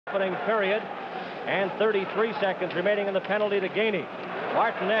Opening period, and 33 seconds remaining in the penalty to Gainey.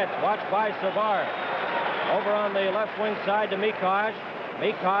 Martinez watched by Savard. Over on the left wing side to Mikosh.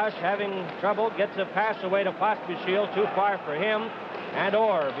 Mikosh having trouble, gets a pass away to Pospisil, too far for him. And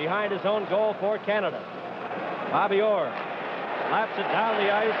Orr behind his own goal for Canada. Bobby Orr slaps it down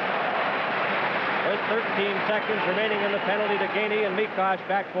the ice with 13 seconds remaining in the penalty to Gainey, and Mikosh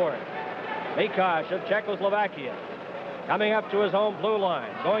back for it. Mikosh of Czechoslovakia coming up to his own blue line,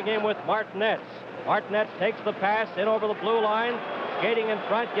 going in with Martinez. Martinez takes the pass in over the blue line, skating in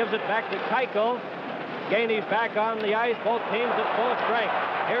front, gives it back to Keuchel. Gainey's back on the ice, both teams at full strength.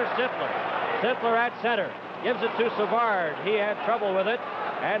 Here's Sittler. Sittler at center, gives it to Savard. He had trouble with it,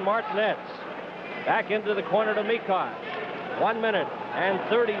 and Martinez back into the corner to Mikosh. 1 minute and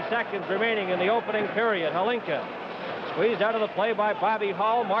 30 seconds remaining in the opening period. Halinka squeezed out of the play by Bobby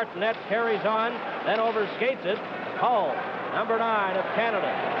Hull. Martinez carries on, then overskates it. Hull, number 9 of Canada.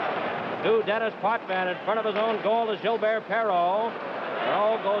 To Dennis Potvin in front of his own goal to Gilbert Perreault.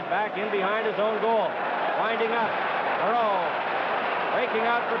 Perreault goes back in behind his own goal. Winding up. Perreault breaking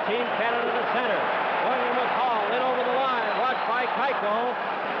out for Team Canada to center. Going in with Hull, in over the line. Watched by Keuchel.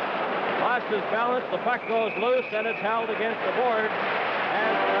 Lost his balance. The puck goes loose, and it's held against the board.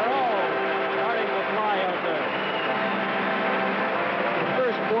 And Perreault starting to fly out there.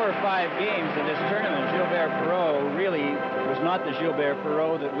 4 or 5 games in this tournament, Gilbert Perreault really was not the Gilbert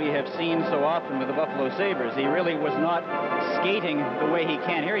Perreault that we have seen so often with the Buffalo Sabres. He really was not skating the way he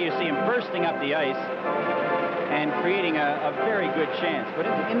can. Here you see him bursting up the ice and creating a very good chance. But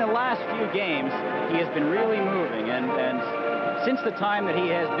in the last few games, he has been really moving. And since the time that he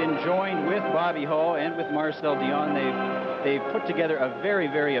has been joined with Bobby Hull and with Marcel Dion, they've put together a very,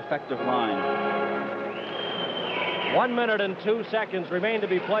 very effective line. 1 minute and 2 seconds remain to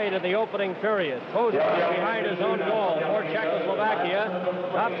be played in the opening period. Kozar behind his own goal for Czechoslovakia.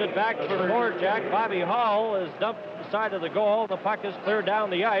 Drops it back for Dvorak. Bobby Hull is dumped to the side of the goal. The puck is cleared down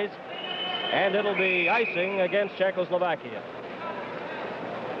the ice, and it'll be icing against Czechoslovakia.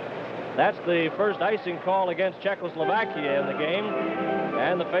 That's the first icing call against Czechoslovakia in the game.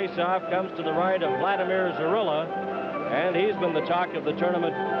 And the face-off comes to the right of Vladimir Zarilla, and he's been the talk of the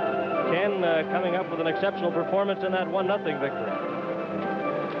tournament. Ken coming up with an exceptional performance in that 1-0 victory.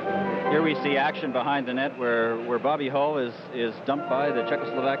 Here we see action behind the net where Bobby Hull is dumped by the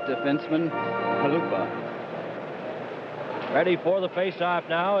Czechoslovak defenseman Halupa. Ready for the face-off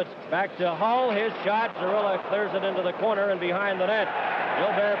now. It's back to Hull. His shot. Zarilla clears it into the corner and behind the net.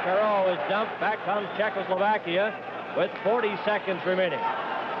 Gilbert Perreault is dumped. Back comes Czechoslovakia with 40 seconds remaining.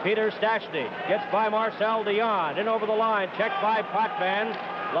 Peter Stastny gets by Marcel Dion. In over the line. Checked by Potvin.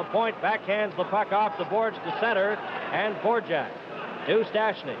 Lapointe backhands the puck off the boards to center, and Dvorak to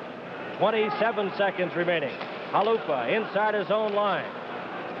Stastny. 27 seconds remaining. Halupa inside his own line.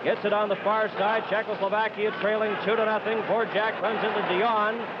 Gets it on the far side. Czechoslovakia trailing 2-0. Dvorak runs into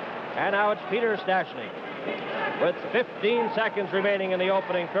Dion, and now it's Peter Stastny with 15 seconds remaining in the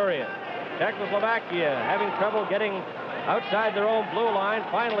opening period. Czechoslovakia having trouble getting outside their own blue line.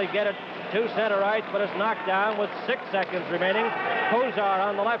 Finally get it to center ice, but it's knocked down with 6 seconds remaining. Kozar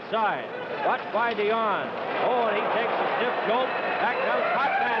on the left side. Watched by Dion. Oh, and he takes a stiff jolt. Back comes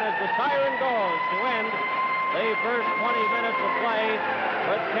Potvin as the siren goes to end the first 20 minutes of play,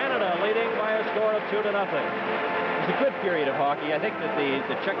 with Canada leading by a score of 2-0. It's a good period of hockey. I think that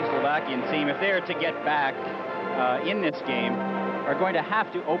the Czechoslovakian team, if they are to get back in this game, are going to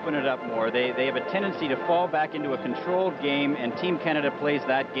have to open it up more. They have a tendency to fall back into a controlled game, and Team Canada plays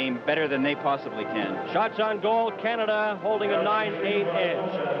that game better than they possibly can. Shots on goal, Canada holding a 9-8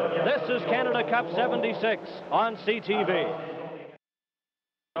 edge. This is Canada Cup 76 on CTV.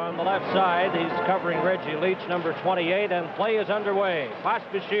 On the left side, he's covering Reggie Leach, number 28, and play is underway.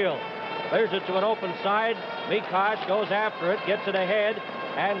 Pospisil clears it to an open side. Mikosh goes after it, gets it ahead,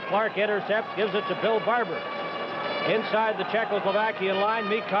 and Clark intercepts, gives it to Bill Barber. Inside the Czechoslovakian line,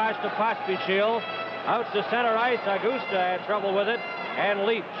 Mikosh to Pospisil. Out to center ice, Augusta had trouble with it, and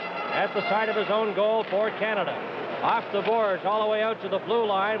Leach at the side of his own goal for Canada. Off the boards, all the way out to the blue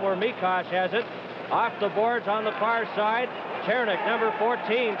line where Mikosh has it. Off the boards on the far side, Chernik, number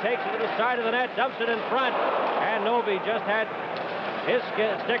 14, takes it to the side of the net, dumps it in front, and Novi just had his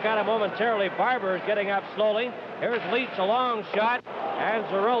stick on it momentarily. Barber is getting up slowly. Here's Leach, a long shot, and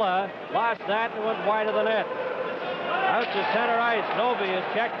Zarilla lost that and went wide of the net. Out to center ice, Novi is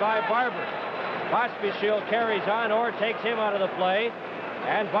checked by Barber. Pospisil carries on, Orr takes him out of the play,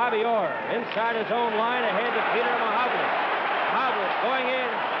 and Bobby Orr inside his own line ahead to Peter Mahovlich. Mahovlich going in,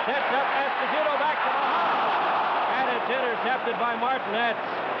 sets up Esposito back to Mahovlich, and it's intercepted by Martinez.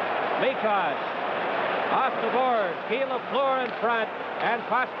 Mikosh off the board, Keith LaFleur in front, and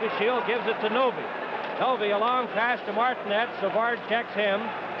Pospisil gives it to Novi. Novi, a long pass to Martinet. Savard checks him,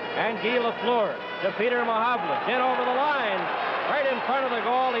 and Guy Lafleur to Peter Mahavlich. In over the line, right in front of the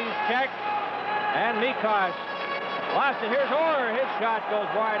goal. He's checked, and Mikosh lost it. Here's Orr. His shot goes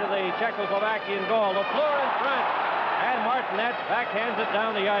wide of the Czechoslovakian goal. Lafleur in front, and Martinet backhands it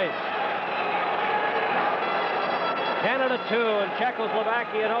down the ice. Canada 2 and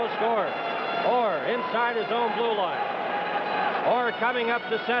Czechoslovakia no score. Orr inside his own blue line. Orr coming up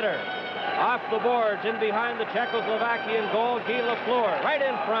to center. Off the boards, in behind the Czechoslovakian goal, Guy Lafleur. Right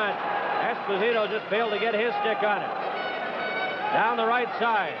in front. Esposito just failed to get his stick on it. Down the right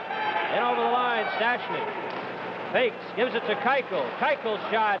side. In over the line, Stashny. Fakes, gives it to Keuchel. Keuchel's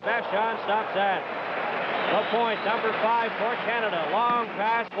shot. Vachon stops that. The point, number 5 for Canada. Long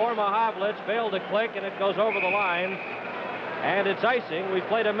pass for Mahavlich. Failed to click, and it goes over the line. And it's icing. We've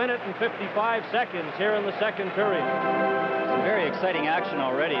played 1 minute and 55 seconds here in the second period. Some very exciting action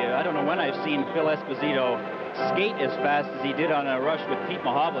already. I don't know when I've seen Phil Esposito skate as fast as he did on a rush with Pete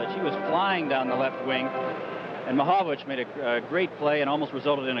Mahavlich. He was flying down the left wing, and Mahavlich made a great play and almost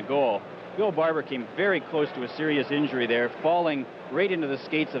resulted in a goal. Bill Barber came very close to a serious injury there, falling right into the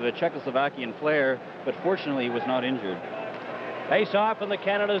skates of a Czechoslovakian player, but fortunately he was not injured. Face off in the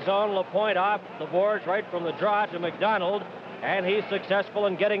Canada zone. Lapointe off the boards right from the draw to McDonald. And he's successful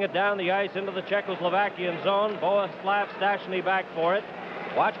in getting it down the ice into the Czechoslovakian zone. Bohuslav Stashny back for it.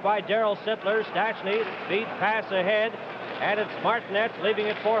 Watched by Daryl Sittler. Stashny, beat pass ahead. And it's Martinet leaving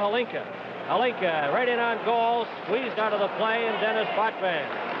it for Halinka. Halinka right in on goal. Squeezed out of the play, and Dennis Potvin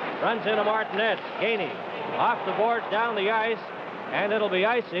runs into Martinet. Gainey off the boards down the ice. And it'll be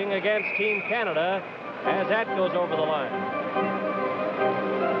icing against Team Canada as that goes over the line.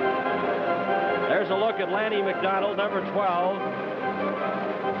 There's a look at Lanny McDonald, number 12.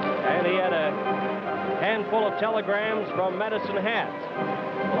 And he had a handful of telegrams from Medicine Hat.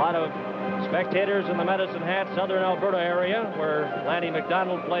 A lot of spectators in the Medicine Hat, southern Alberta area, where Lanny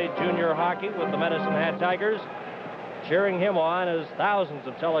McDonald played junior hockey with the Medicine Hat Tigers, cheering him on, as thousands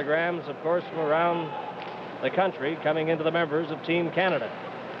of telegrams, of course, from around the country coming into the members of Team Canada.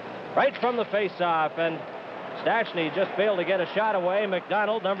 Right from the face-off, and Stashny just failed to get a shot away.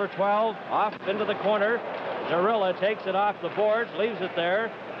 McDonald, number 12, off into the corner. Zarilla takes it off the boards, leaves it there.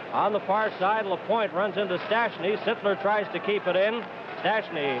 On the far side, Lapointe runs into Stashny. Sittler tries to keep it in.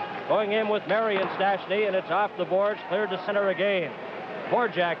 Stashny going in with Marian Stashny, and it's off the boards, cleared to center again.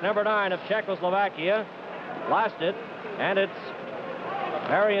 Borjak, number 9 of Czechoslovakia, lost it, and it's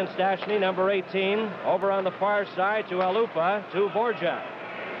Marian Stashny, number 18, over on the far side to Alupa, to Borjak.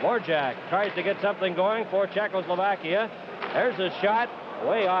 Borjak tries to get something going for Czechoslovakia. There's a shot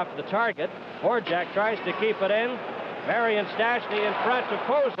way off the target. Borjak tries to keep it in. Marian Stashny in front to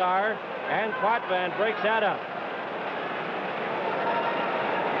Kozar, and Potvin breaks that up.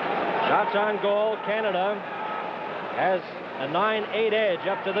 Shots on goal. Canada has a 9-8 edge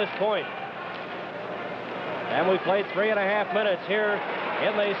up to this point. And we played 3.5 minutes here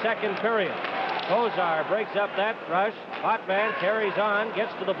in the second period. Kozar breaks up that rush. Potvin carries on,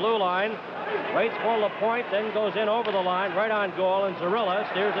 gets to the blue line, waits for Lapointe, then goes in over the line, right on goal, and Zarilla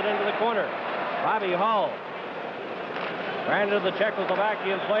steers it into the corner. Bobby Hull ran into the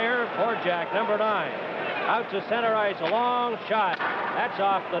Czechoslovakian player, Borjak, number 9. Out to center ice, a long shot. That's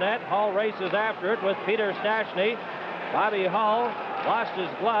off the net. Hull races after it with Peter Stashny. Bobby Hull lost his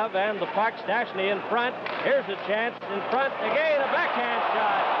glove and the puck. Stashny in front. Here's a chance in front. Again, a backhand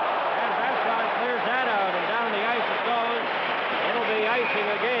shot. And Vachon clears that out, and down the ice it goes. It'll be icing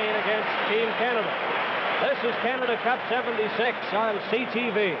again against Team Canada. This is Canada Cup 76 on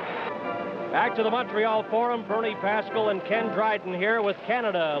CTV. Back to the Montreal Forum. Bernie Pascal and Ken Dryden here with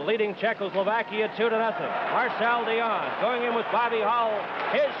Canada leading Czechoslovakia 2-0. Marcel Dion going in with Bobby Hull.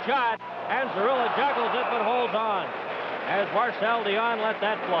 His shot, and Zarilla juggles it but holds on as Marcel Dion let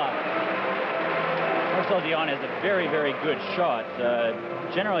that fly. Marcel Dion has a very, very good shot.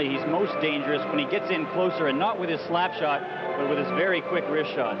 Generally, he's most dangerous when he gets in closer, and not with his slap shot, but with his very quick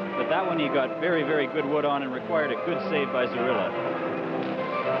wrist shot. But that one he got very, very good wood on and required a good save by Zarilla.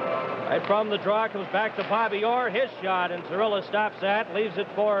 Right from the draw comes back to Bobby Orr. His shot, and Zarilla stops that, leaves it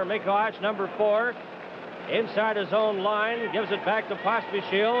for Mikosh, number 4. Inside his own line, gives it back to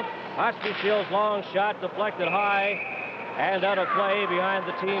Pospisil. Pospisil's long shot deflected high and out of play behind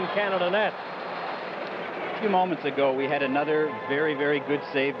the Team Canada net. A few moments ago, we had another very, very good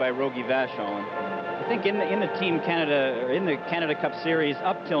save by Rogie Vachon. I think in the Team Canada, or in the Canada Cup Series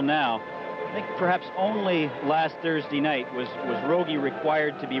up till now, I think perhaps only last Thursday night was Rogie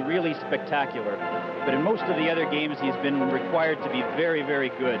required to be really spectacular. But in most of the other games, he's been required to be very, very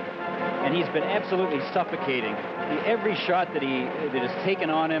good. And he's been absolutely suffocating. Every shot that is taken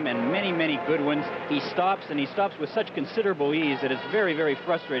on him, and many, many good ones, he stops, and he stops with such considerable ease that it's very, very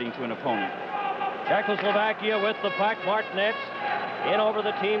frustrating to an opponent. Czechoslovakia with the puck. Martinez in over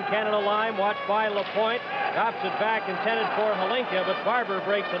the Team Canada line, watched by Lapointe. Drops it back, intended for Halinka, but Barber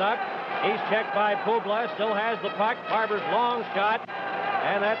breaks it up. He's checked by Publa, still has the puck. Barber's long shot,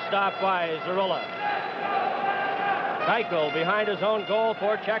 and that's stopped by Zarilla. Keuchel behind his own goal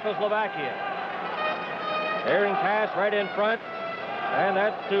for Czechoslovakia. Airing pass right in front, and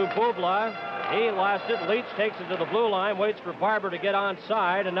that's to Publa. He lost it. Leach takes it to the blue line, waits for Barber to get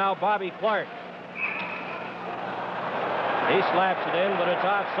onside, and now Bobby Clark. He slaps it in, but it's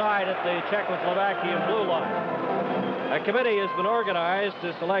offside at the Czechoslovakian blue line. A committee has been organized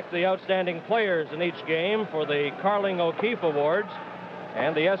to select the outstanding players in each game for the Carling O'Keefe Awards,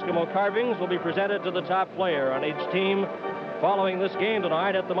 and the Eskimo carvings will be presented to the top player on each team following this game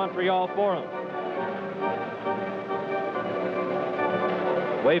tonight at the Montreal Forum.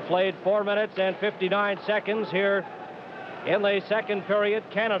 We've played 4 minutes and 59 seconds here in the second period.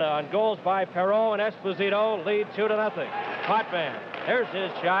 Canada on goals by Perreault and Esposito lead 2-0. Potvin, there's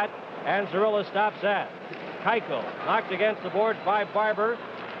his shot, and Zarilla stops that. Keuchel knocked against the boards by Barber.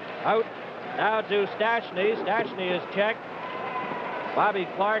 Out now to Stachny. Stachny is checked. Bobby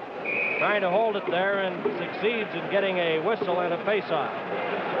Clark trying to hold it there and succeeds in getting a whistle and a face-off.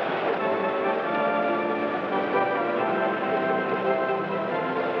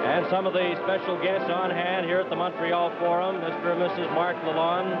 And some of the special guests on hand here at the Montreal Forum, Mr. and Mrs. Mark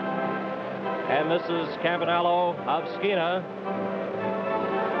Lalonde and Mrs. Campanello of Skeena.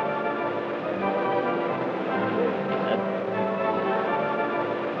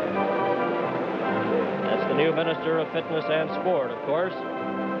 That's the new Minister of Fitness and Sport, of course,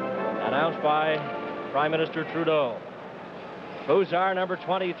 announced by Prime Minister Trudeau. Buzar, number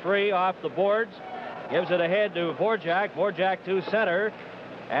 23, off the boards, gives it ahead to Vorjak. Vorjak to center,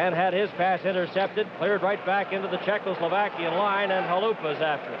 and had his pass intercepted, cleared right back into the Czechoslovakian line, and Halupa's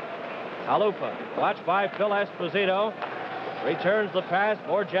after it. Halupa, watched by Phil Esposito, returns the pass.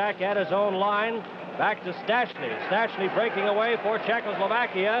 Vorjak at his own line, back to Stachny. Stachny breaking away for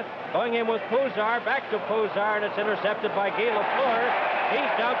Czechoslovakia, going in with Puzar, back to Puzar, and it's intercepted by Guy Lafleur.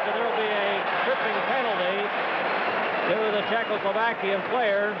 He's dumped, and there'll be a tripping penalty to the Czechoslovakian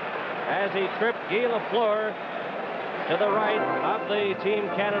player as he tripped Guy Lafleur to the right of the Team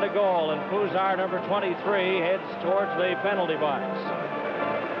Canada goal, and Puzar, number 23, heads towards the penalty box.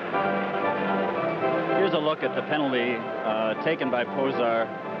 Here's a look at the penalty taken by Puzar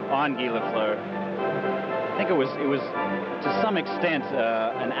on Guy Lafleur. I think it was to some extent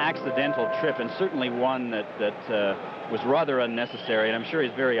an accidental trip, and certainly one that was rather unnecessary, and I'm sure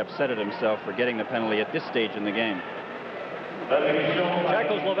he's very upset at himself for getting the penalty at this stage in the game.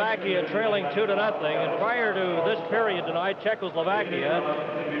 Czechoslovakia trailing 2-0, and prior to this period tonight, Czechoslovakia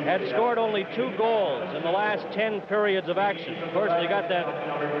had scored only 2 goals in the last 10 periods of action. Of course, they got that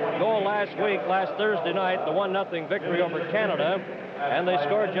goal last Thursday night, the 1-0 victory over Canada, and they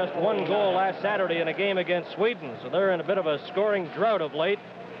scored just 1 goal last Saturday in a game against Sweden, so they're in a bit of a scoring drought of late.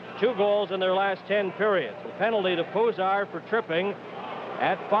 2 goals in their last 10 periods. The penalty to Puzar for tripping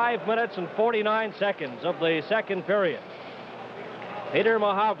at 5 minutes and 49 seconds of the second period. Peter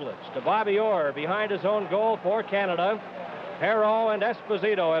Mahovlich to Bobby Orr behind his own goal for Canada. Perreault and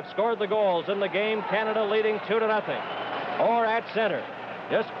Esposito have scored the goals in the game. Canada leading 2-0. Orr at center.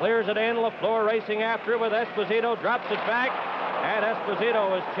 Just clears it in. Lafleur racing after it with Esposito. Drops it back. And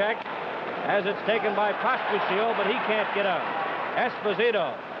Esposito is checked as it's taken by Pospisil, but he can't get out.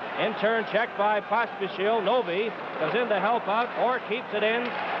 Esposito in turn checked by Pospisil. Novi goes in to help out. Orr keeps it in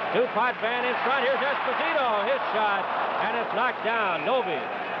to Potvin in front. Here's Esposito. His shot. And it's knocked down. Novi.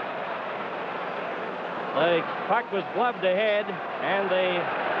 The puck was gloved ahead, and the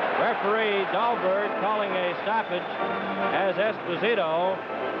referee, Dahlberg, calling a stoppage as Esposito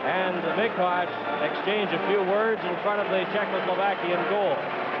and Mikosh exchange a few words in front of the Czechoslovakian goal.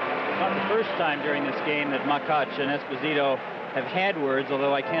 Not the first time during this game that Mikosh and Esposito have had words,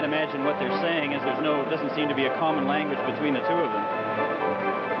 although I can't imagine what they're saying, as doesn't seem to be a common language between the two of them.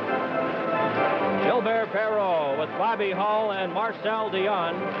 Gilbert Perreault with Bobby Hull and Marcel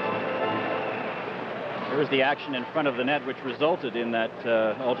Dion. There was the action in front of the net which resulted in that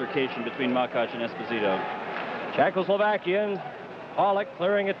altercation between Mikosh and Esposito. Czechoslovakian, Pollock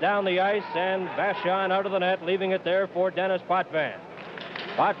clearing it down the ice, and Vachon out of the net, leaving it there for Dennis Potvin.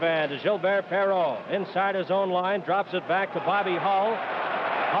 Potvin to Gilbert Perreault. Inside his own line, drops it back to Bobby Hull.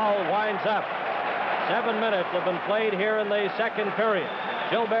 Hull winds up. 7 minutes have been played here in the second period.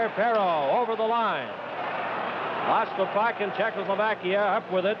 Gilbert Perreault over the line. Lost the puck, and Czechoslovakia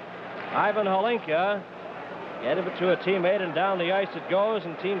up with it. Ivan Holinka gave it to a teammate, and down the ice it goes,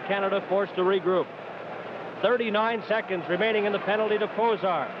 and Team Canada forced to regroup. 39 seconds remaining in the penalty to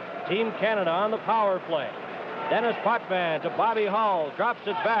Pozar. Team Canada on the power play. Dennis Potvin to Bobby Hull, drops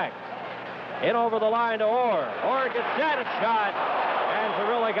it back. In over the line to Orr. Orr gets set, a shot, and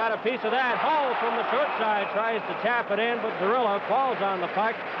Zarilla got a piece of that. Hull from the short side tries to tap it in, but Zarilla falls on the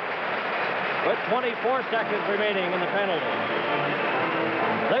puck with 24 seconds remaining in the penalty.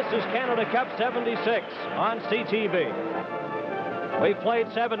 This is Canada Cup 76 on CTV. We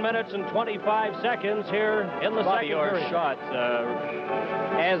played 7 minutes and 25 seconds here in the second period. Shots,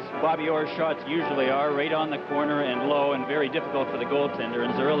 as Bobby Orr's shots usually are, right on the corner and low and very difficult for the goaltender,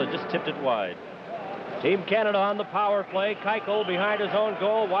 and Zarilla just tipped it wide. Team Canada on the power play. Keuchel behind his own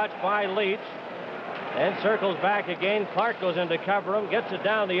goal, watched by Leach. Then circles back again. Clark goes in to cover him, gets it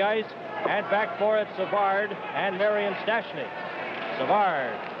down the ice, and back for it, Savard and Marian Stastny.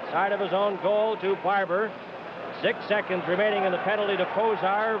 Savard, side of his own goal to Barber. 6 seconds remaining in the penalty to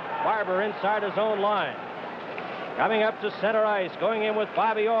Pozar. Barber inside his own line. Coming up to center ice, going in with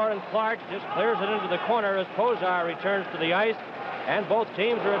Bobby Orr, and Clark just clears it into the corner as Pozar returns to the ice, and both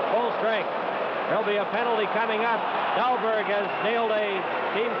teams are at full strength. There'll be a penalty coming up. Dahlberg has nailed a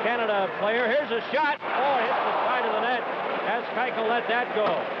Team Canada player. Here's a shot. Oh, it hits the side of the net as Keuchel let that go.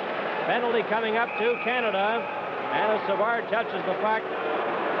 Penalty coming up to Canada, and as Savard touches the puck,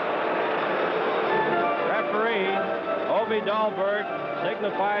 referee Ovi Dahlberg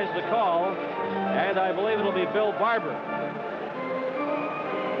signifies the call, and I believe it'll be Bill Barber.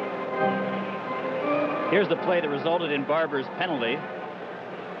 Here's the play that resulted in Barber's penalty.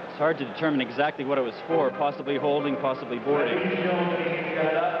 It's hard to determine exactly what it was for, possibly holding, possibly boarding.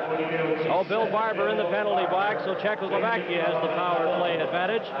 So Bill Barber in the penalty box, so Czechoslovakia has the power play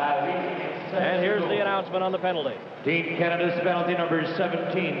advantage. And here's the announcement on the penalty. Team Canada's penalty number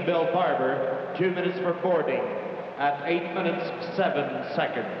 17, Bill Barber, 2 minutes for boarding at 8 minutes 7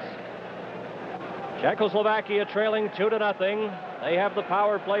 seconds. Czechoslovakia trailing 2-0. They have the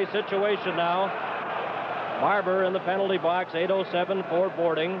power play situation now. Barber in the penalty box, 8:07 for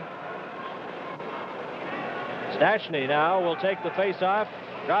boarding. Stastny now will take the face-off,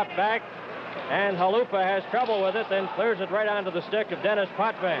 drop back, and Halupa has trouble with it, then clears it right onto the stick of Dennis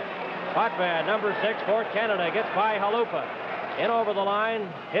Potvin. Potvin, number 6 for Canada, gets by Halupa. In over the line,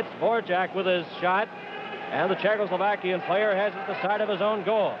 hits Vorjak with his shot, and the Czechoslovakian player has it the side of his own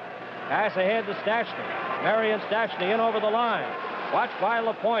goal. Pass ahead to Stastny. Marian Stastny in over the line. Watched by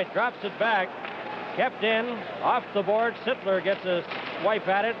Lapointe, drops it back. Kept in, off the board. Sittler gets a swipe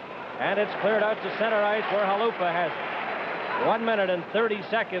at it, and it's cleared out to center ice where Halupa has it. 1 minute and 30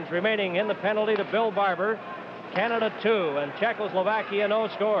 seconds remaining in the penalty to Bill Barber. Canada 2 and Czechoslovakia no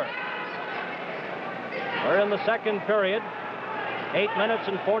score. We're in the second period. 8 minutes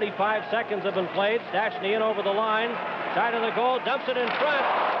and 45 seconds have been played. Stastny in over the line. Side of the goal, dumps it in front,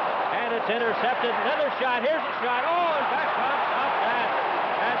 and it's intercepted. Another shot. Here's a shot. Oh, and back stops that.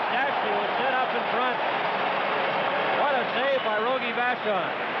 And Stastny was set up in front. What a save by Rogi Vachon.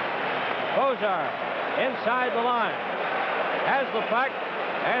 Pozar inside the line. Has the puck,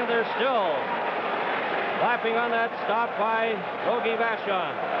 and they're still clapping on that stop by Rogi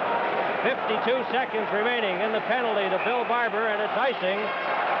Vachon. 52 seconds remaining in the penalty to Bill Barber, and it's icing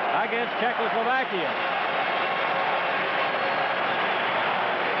against Czechoslovakia.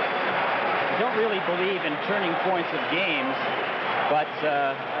 I don't really believe in turning points of games, but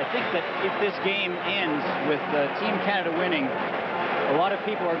I think that if this game ends with Team Canada winning, a lot of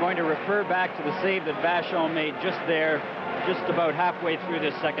people are going to refer back to the save that Vachon made just about halfway through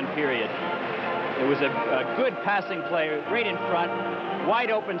this second period. It was a good passing play right in front.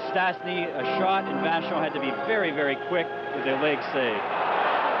 Wide open Stastny, a shot, and Vachon had to be very, very quick with their leg save.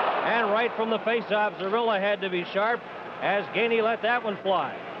 And right from the face-off, Zarilla had to be sharp as Gainey let that one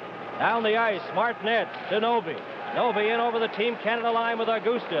fly. Down the ice, Martinet to Novi. Novi in over the Team Canada line with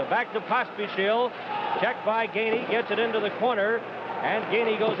Augusta. Back to Pospisil. Checked by Gainey, gets it into the corner, and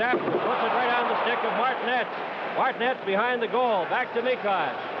Gainey goes after it. Puts it right on the stick of Martinet. Martinet's behind the goal. Back to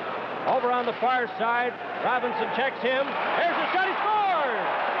Mikosh. Over on the far side, Robinson checks him. There's a shot, he scores!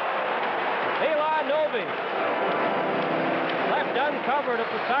 Milan Novi. Left uncovered at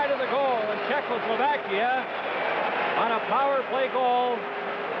the side of the goal, and Czechoslovakia, on a power play goal,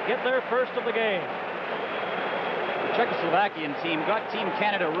 get their first of the game. The Czechoslovakian team got Team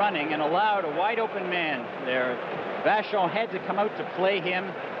Canada running and allowed a wide open man there. Vachon had to come out to play him,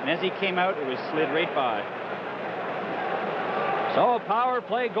 and as he came out, it was slid right by. So a power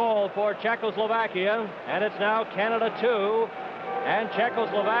play goal for Czechoslovakia, and it's now Canada 2 and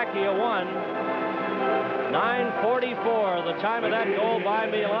Czechoslovakia 1. 9:44, the time of that goal by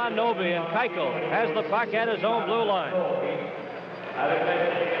Milan Novi, and Keuchel has the puck at his own blue line.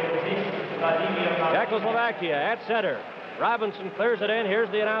 Czechoslovakia at center. Robinson clears it in. Here's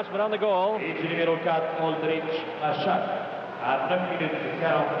the announcement on the goal. Numéro 4, Oldrich Machak, à 9 minutes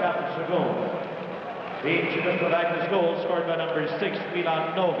 44 secondes. The Czechoslovakia's goal scored by number 6,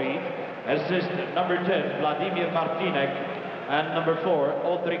 Milan Novi. Assist number 10, Vladimir Martinek, and number 4,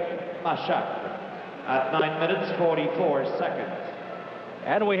 Oldrich Machak, at 9 minutes 44 seconds.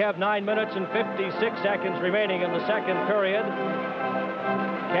 And we have 9 minutes and 56 seconds remaining in the second period.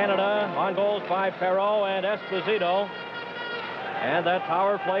 Canada on goals by Perreault and Esposito. And that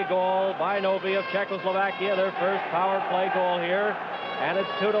power play goal by Novi of Czechoslovakia, their first power play goal here. And it's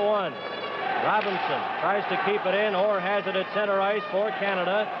 2-1. Robinson tries to keep it in, or has it at center ice for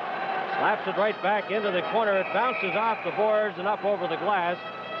Canada. Slaps it right back into the corner. It bounces off the boards and up over the glass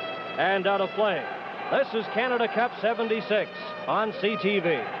and out of play. This is Canada Cup 76 on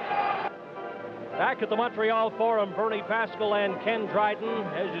CTV. Back at the Montreal Forum, Bernie Pascal and Ken Dryden,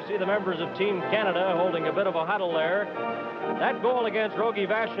 as you see the members of Team Canada holding a bit of a huddle there. That goal against Rogie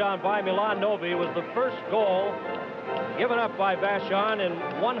Vachon by Milan Novi was the first goal given up by Vachon in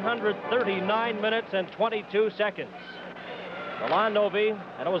 139 minutes and 22 seconds. Milan Novi,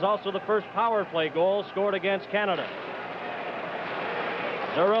 and it was also the first power play goal scored against Canada.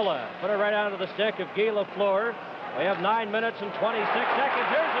 Zarilla put it right onto the stick of Guy Lafleur. We have 9 minutes and 26 seconds.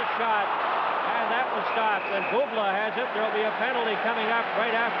 Here's a shot, and that one stopped. And Bubla has it. There'll be a penalty coming up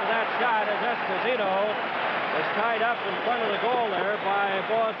right after that shot as Esposito is tied up in front of the goal there by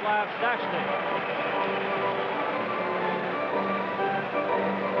Bohuslav Stachny.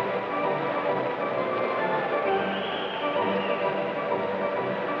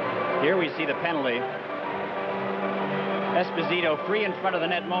 Here we see the penalty. Esposito free in front of the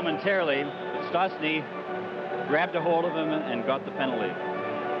net momentarily, but Stachny grabbed a hold of him and got the penalty.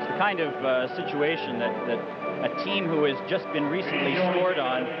 It's the kind of situation that a team who has just been recently scored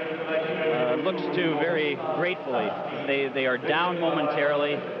on looks to very gratefully. They are down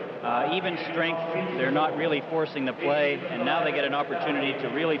momentarily, even strength. They're not really forcing the play, and now they get an opportunity to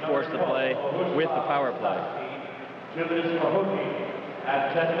really force the play with the power play.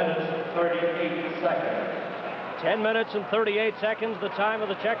 At 10 minutes 38 seconds. 10 minutes and 38 seconds, the time of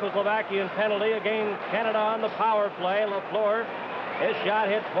the Czechoslovakian penalty. Again, Canada on the power play. Lafleur, his shot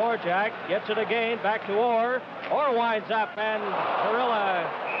hits Borjak, gets it again, back to Orr. Orr winds up, and Zarilla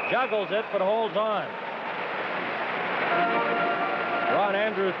juggles it, but holds on. Ron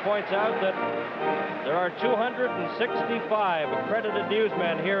Andrews points out that there are 265 accredited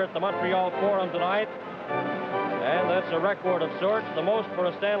newsmen here at the Montreal Forum tonight. And that's a record of sorts, the most for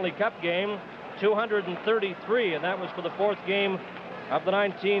a Stanley Cup game, 233, and that was for the fourth game of the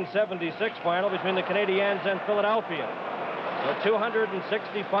 1976 final between the Canadiens and Philadelphia. So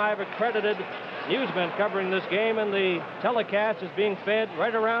 265 accredited newsmen covering this game, and the telecast is being fed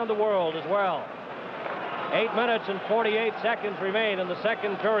right around the world as well. 8 minutes and 48 seconds remain in the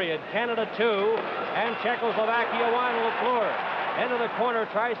second period. Canada 2 and Czechoslovakia 1. Lafleur into the corner,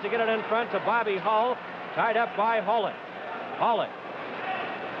 tries to get it in front to Bobby Hull. Tied up by Hollick. Hollick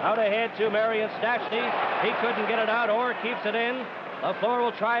out ahead to Marian Stachny. He couldn't get it out. Orr keeps it in. Lafleur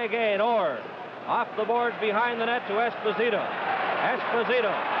will try again. Orr off the boards behind the net to Esposito.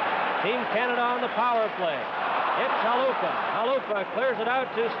 Esposito. Team Canada on the power play. It's Halupa. Halupa clears it out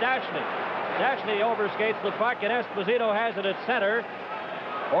to Stachny. Stachny overskates the puck, and Esposito has it at center.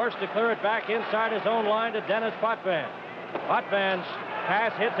 Forced to clear it back inside his own line to Dennis Potvin. Potvin's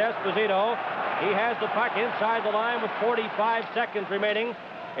pass hits Esposito. He has the puck inside the line with 45 seconds remaining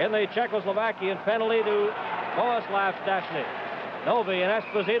in the Czechoslovakian penalty to Bohuslav Stachny. Novi and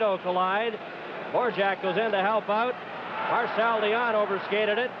Esposito collide. Borjak goes in to help out. Marcel Dion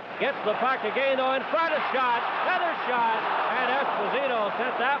overskated it. Gets the puck again, though, in front. A shot. Another shot. And Esposito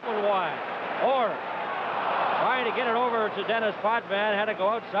sent that one wide. Orr trying to get it over to Dennis Potvin. Had to go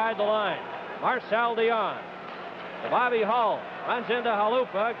outside the line. Marcel Dion. Bobby Hull runs into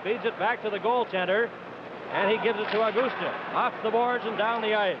Halupa, feeds it back to the goaltender, and he gives it to Augusta. Off the boards and down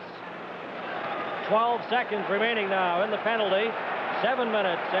the ice. 12 seconds remaining now in the penalty. 7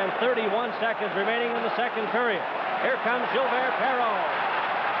 minutes and 31 seconds remaining in the second period. Here comes Gilbert Perreault.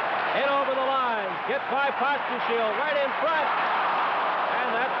 In over the line. Gets by Pospisil right in front.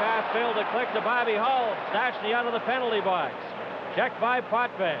 And that pass failed to click to Bobby Hull. Stachny out of the penalty box. Checked by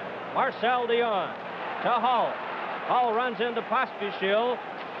Potvin. Marcel Dion to Hull. Hull runs into Pospisil.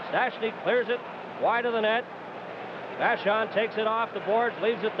 Stachny clears it wide of the net. Vachon takes it off the boards,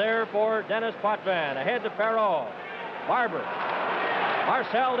 leaves it there for Dennis Potvin. Ahead to Perreault. Barber.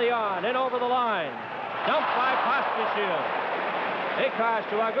 Marcel Dion in over the line. Dumped by Pospisil. Mikosh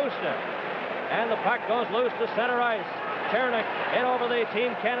to Augusta. And the puck goes loose to center ice. Chernik in over the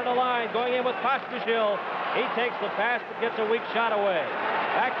Team Canada line, going in with Pospisil. He takes the pass but gets a weak shot away.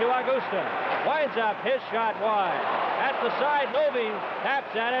 Back to Augusta. Winds up his shot wide. At the side, Novi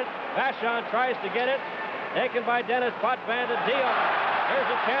taps at it. Vachon tries to get it. Taken by Dennis Potvin to Dion. Here's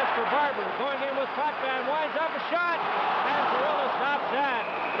a chance for Barber. Going in with Potvin. Winds up a shot. And Zorilla stops that.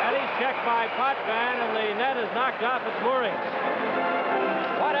 And he's checked by Potvin, and the net is knocked off its moorings.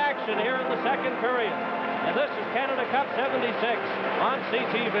 What action here in the second period. And this is Canada Cup 76 on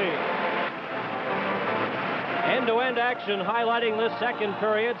CTV. End-to-end action highlighting this second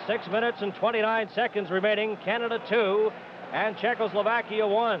period. 6 minutes and 29 seconds remaining. Canada 2 and Czechoslovakia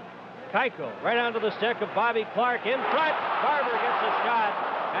 1. Keuchel right onto the stick of Bobby Clark in front. Barber gets a shot,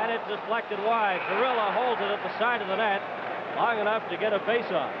 and it's deflected wide. Zorilla holds it at the side of the net long enough to get a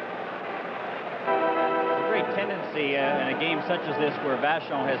face-off. A great tendency in a game such as this, where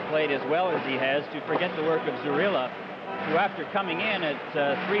Vachon has played as well as he has, to forget the work of Zorilla, who, after coming in at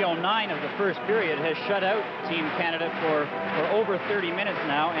 3:09 of the first period, has shut out Team Canada for over 30 minutes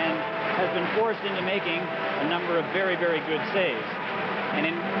now and has been forced into making a number of very, very good saves. And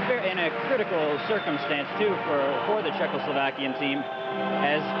in a critical circumstance, too, for the Czechoslovakian team,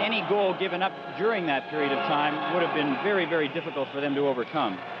 as any goal given up during that period of time would have been very, very difficult for them to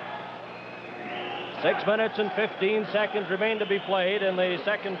overcome. 6 minutes and 15 seconds remain to be played in the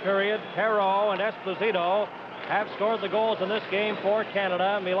second period. Perreault and Esposito have scored the goals in this game for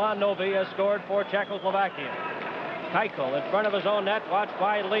Canada. Milan Novi has scored for Czechoslovakia. Keuchel in front of his own net, watched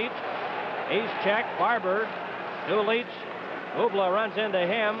by Leach. He's checked. Barber to Leach. Hubla runs into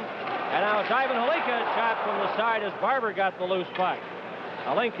him. And now it's Ivan Halinka shot from the side as Barber got the loose puck.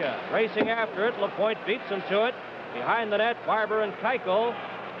 Halinka racing after it. Lapointe beats him to it. Behind the net, Barber and Keuchel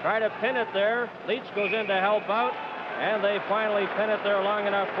try to pin it there. Leach goes in to help out, and they finally pin it there long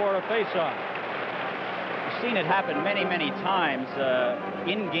enough for a face-off. We've seen it happen many, many times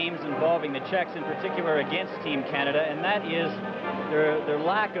in games involving the Czechs, in particular against Team Canada, and that is their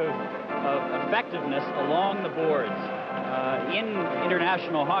lack of effectiveness along the boards. In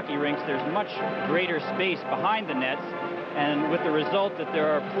international hockey rinks, there's much greater space behind the nets, and with the result that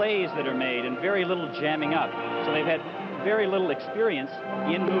there are plays that are made and very little jamming up. So they've had very little experience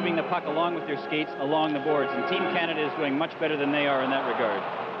in moving the puck along with their skates along the boards, and Team Canada is doing much better than they are in that regard.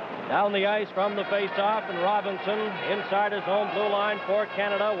 Down the ice from the face-off, and Robinson inside his own blue line for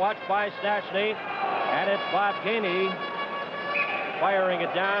Canada, watched by Stastny, and it's Bob Gainey firing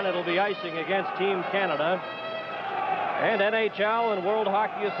it down. It'll be icing against Team Canada. And NHL and World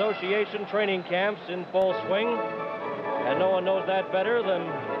Hockey Association training camps in full swing. And no one knows that better than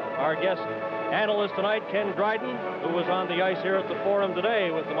our guest analyst tonight, Ken Dryden, who was on the ice here at the Forum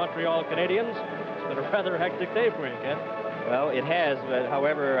today with the Montreal Canadiens. It's been a rather hectic day for you, Ken. Well, it has, but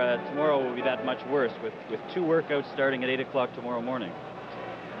however, tomorrow will be that much worse with 2 workouts starting at 8 o'clock tomorrow morning.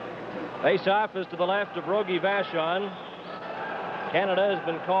 Face-off is to the left of Rogie Vachon. Canada has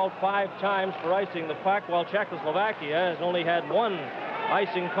been called 5 times for icing the puck, while Czechoslovakia has only had 1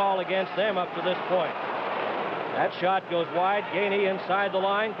 icing call against them up to this point. That shot goes wide. Gainey inside the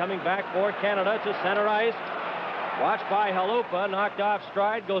line, coming back for Canada to center ice. Watched by Halupa, knocked off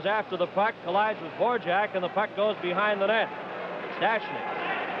stride, goes after the puck, collides with Borjak, and the puck goes behind the net.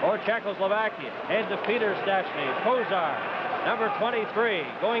 Stastny for Czechoslovakia. Head to Peter Stastny. Kozar, number 23,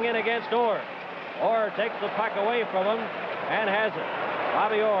 going in against Orr. Orr takes the puck away from him and has it.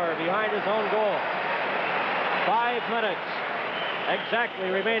 Bobby Orr behind his own goal. 5 minutes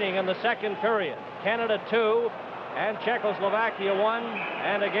exactly remaining in the second period. Canada 2 and Czechoslovakia 1.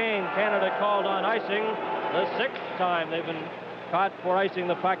 And again, Canada called on icing. The 6th time they've been caught for icing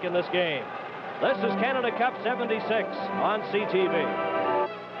the puck in this game. This is Canada Cup 76 on CTV.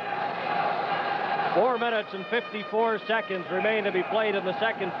 4 minutes and 54 seconds remain to be played in the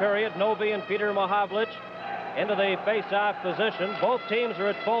second period. Novi and Peter Mahavlich into the face-off position. Both teams are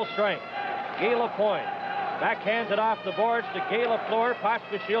at full strength. Guy Lapointe backhands it off the boards to Guy Lafleur.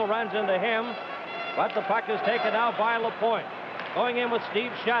 Pospisil runs into him, but the puck is taken out by Lapointe. Going in with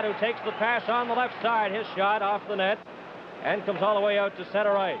Steve Schott, who takes the pass on the left side. His shot off the net and comes all the way out to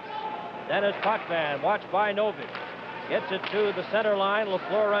center ice. Dennis Potvin, watched by Novi, gets it to the center line.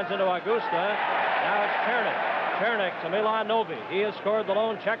 Lafleur runs into Augusta. Now it's Chernik. Chernik to Milan Novi. He has scored the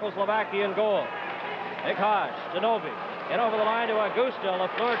lone Czechoslovakian goal. Mikosh to Novi. In over the line to Augusta.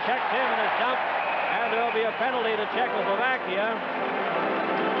 Lafleur checks him and is dumped. And there'll be a penalty to Czechoslovakia.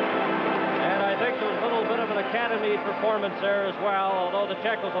 And I think there was a little bit of an academy performance there as well, although the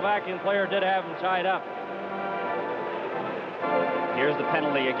Czechoslovakian player did have him tied up. Here's the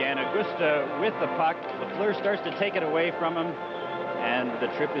penalty again. Augusta with the puck. Lafleur starts to take it away from him, and the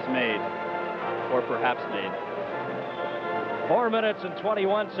trip is made, or perhaps made. 4 minutes and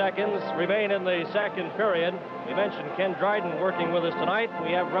 21 seconds remain in the second period. We mentioned Ken Dryden working with us tonight.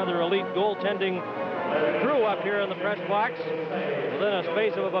 We have rather elite goaltending crew up here in the press box. Within a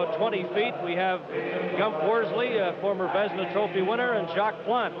space of about 20 feet, we have Gump Worsley, a former Vezina Trophy winner, and Jacques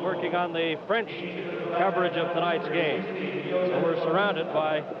Plante working on the French coverage of tonight's game. So we're surrounded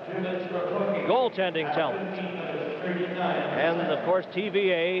by goaltending talent. And, of course,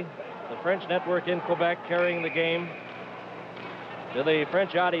 TVA, the French network in Quebec, carrying the game to the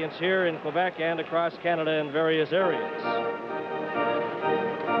French audience here in Quebec and across Canada in various areas.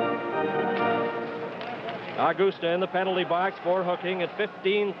 Augusta in the penalty box for hooking at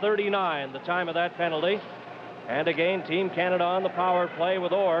 15:39, the time of that penalty. And again, Team Canada on the power play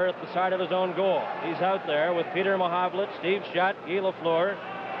with Orr at the side of his own goal. He's out there with Peter Mahavlet, Steve Shutt, Guy Lafleur,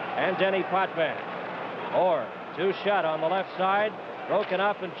 and Denny Potvin. Orr, 2 shot on the left side, broken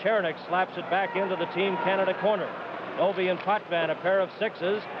up, and Chernik slaps it back into the Team Canada corner. Novi and Potvin, a pair of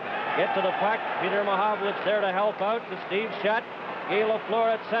 6s, get to the puck. Peter Mahavlet's there to help out to Steve Shutt. Guy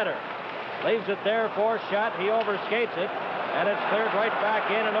Lafleur at center. Leaves it there for Shutt. He overskates it, and it's cleared right back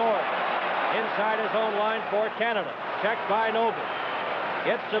in, and Orr inside his own line for Canada. Checked by Novi.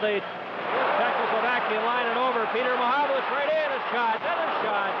 Gets to the Czechoslovakian line and over. Peter Mahavlet's right in. A shot, another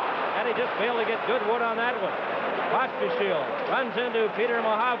shot, and he just failed to get good wood on that one. Pospisil runs into Peter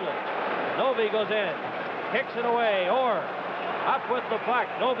Mahavlet. Novi goes in. Kicks it away. Orr up with the puck.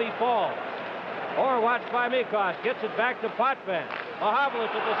 Novi falls. Orr watched by Mikos. Gets it back to Potvin.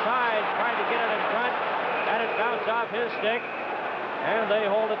 Mahavlet to the side, trying to get it in front, and it bounced off his stick. And they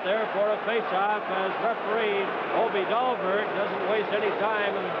hold it there for a face-off as referee Obi Dahlberg doesn't waste any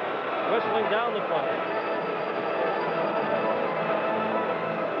time in whistling down the front.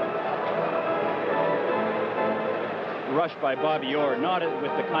 Rush by Bobby Orr, not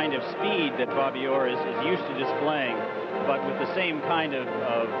with the kind of speed that Bobby Orr is used to displaying, but with the same kind of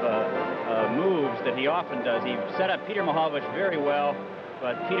moves that he often does. He set up Peter Mahavlet very well,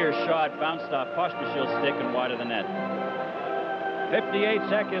 but Peter's shot bounced off Pospisil's stick and wide of the net. 58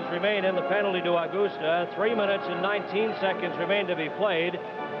 seconds remain in the penalty to Augusta. 3 minutes and 19 seconds remain to be played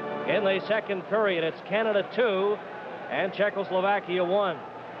in the second period. It's Canada 2 and Czechoslovakia 1.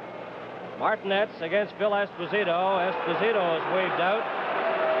 Martinez against Phil Esposito. Esposito is waved out,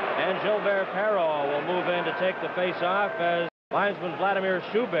 and Gilbert Perrault will move in to take the face-off as linesman Vladimir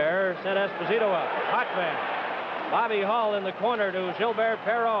Schubert sent Esposito out. Potvin. Bobby Hull in the corner to Gilbert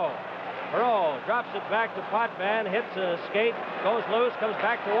Perrault. Perrault drops it back to Potvin, hits a skate, goes loose, comes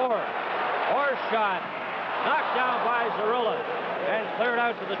back to Orr. Orr's shot knocked down by Zarilla and cleared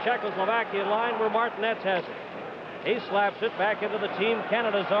out to the Czechoslovakian line where Martinez has it. He slaps it back into the Team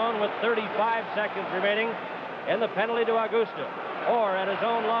Canada zone with 35 seconds remaining in the penalty to Augusta. Orr at his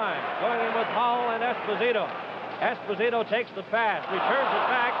own line, going in with Hull and Esposito. Esposito takes the pass, returns it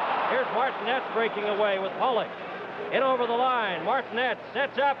back. Here's Martinez breaking away with Pollock. In over the line, Martinez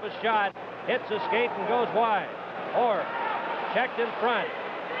sets up a shot, hits a skate and goes wide. Orr checked in front,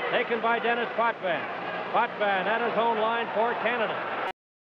 taken by Dennis Potvin. Potvin at his own line for Canada.